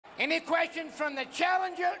Any questions from the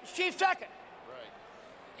challenger? Chief second. Right.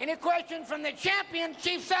 Any questions from the champion?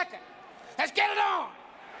 Chief second. Let's get it on.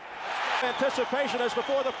 Anticipation as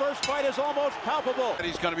before the first fight is almost palpable.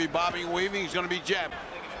 He's going to be bobbing, weaving. He's going to be jabbing.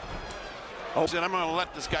 Oh, and I'm going to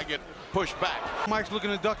let this guy get pushed back. Mike's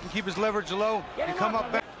looking to duck and keep his leverage low. You come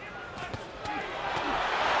up back.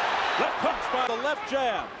 Left hooks by the left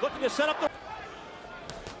jab. Looking to set up the...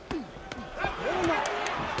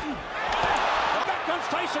 Back comes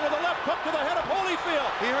Tyson with a left hook to the head of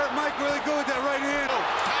Holyfield. He hurt Mike really good with that right hand.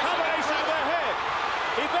 Combination of the head.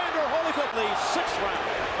 Evander Holyfield, the 6th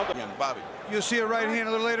round. Again, Bobby. You'll see a right hand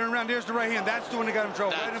a little later in the round. There's the right hand. That's the one that got him in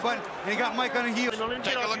trouble. Right in the button, and he got Mike on the heel.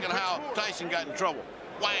 Take a look at how Tyson got in trouble.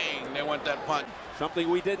 Whang! They went that punch. Something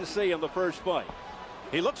we didn't see in the first fight.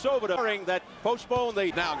 He looks over to ring that postponed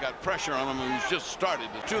the... Now got pressure on him, who's just started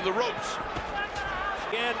to the ropes.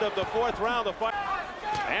 End of the 4th round, the fight.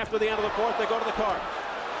 After the end of the 4th, they go to the card.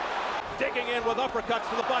 Digging in with uppercuts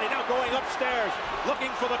to the body. Now going upstairs,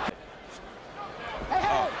 looking for the...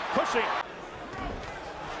 Pushing.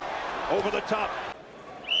 Over the top.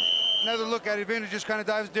 Another look at it. Evander just kind of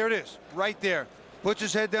dives. There it is. Right there. Puts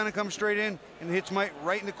his head down and comes straight in and hits Mike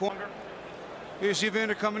right in the corner. Here you see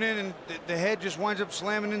Evander coming in, and the head just winds up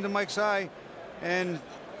slamming into Mike's eye. And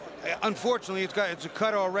unfortunately, it's a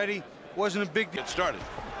cut already. Wasn't a big deal. Get started.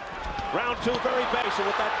 Round 2, very basic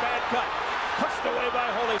with that bad cut. Pushed away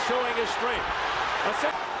by Holy, showing his strength.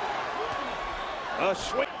 A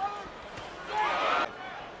swing.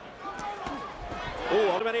 Oh,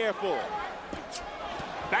 ultimate air full.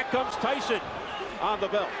 Back comes Tyson on the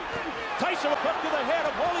belt. Tyson will put to the head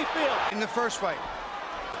of Holyfield. In the first fight.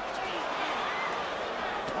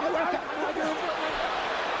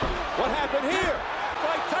 What happened here?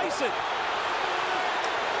 By Tyson.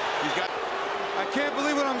 He's got... I can't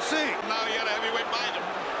believe what I'm seeing. Now he got a heavyweight behind him.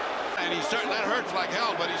 And he certainly, that hurts like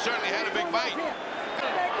hell, but he certainly had a big bite.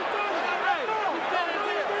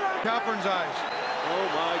 Copper's eyes. Oh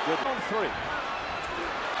my goodness. 3.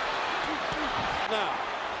 Now,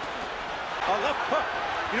 a left hook.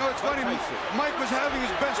 You know, it's funny. Mike was having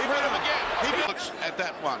his best He round. hit him again. He looks at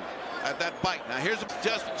that one, at that bite. Now here's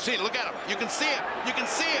just see. Look at him. You can see it. You can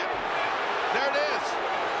see it. There it is.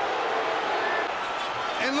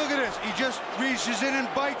 And look at this. He just reaches in and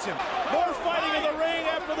bites him. More fighting in the ring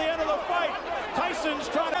after the end of the fight. Tyson's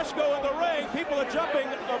trying to go in the ring. People are jumping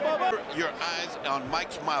above it. Your eyes on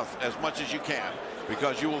Mike's mouth as much as you can,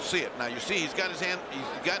 because you will see it. Now you see he's got his hand. He's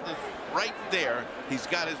got this right there. He's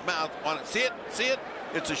got his mouth on it. See it? See it?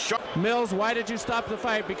 It's a sharp. Mills, why did you stop the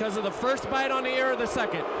fight? Because of the first bite on the ear or the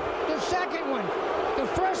second? The second one. The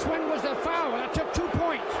first one was a foul. I took 2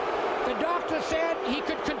 points. The doctor said he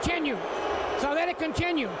could continue. So let it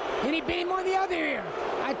continue. And he beat him on the other ear.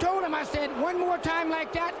 I told him, I said, one more time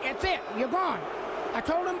like that, that's it. You're gone. I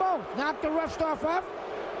told them both. Knocked the rough stuff off.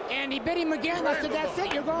 And he bit him again. I said, that's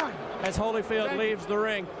it. You're gone. As Holyfield leaves the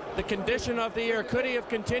ring, the condition of the ear, could he have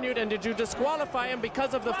continued? And did you disqualify him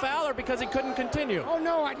because of the foul or because he couldn't continue? Oh,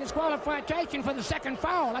 no, I disqualified Tyson for the second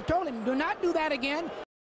foul. I told him, do not do that again.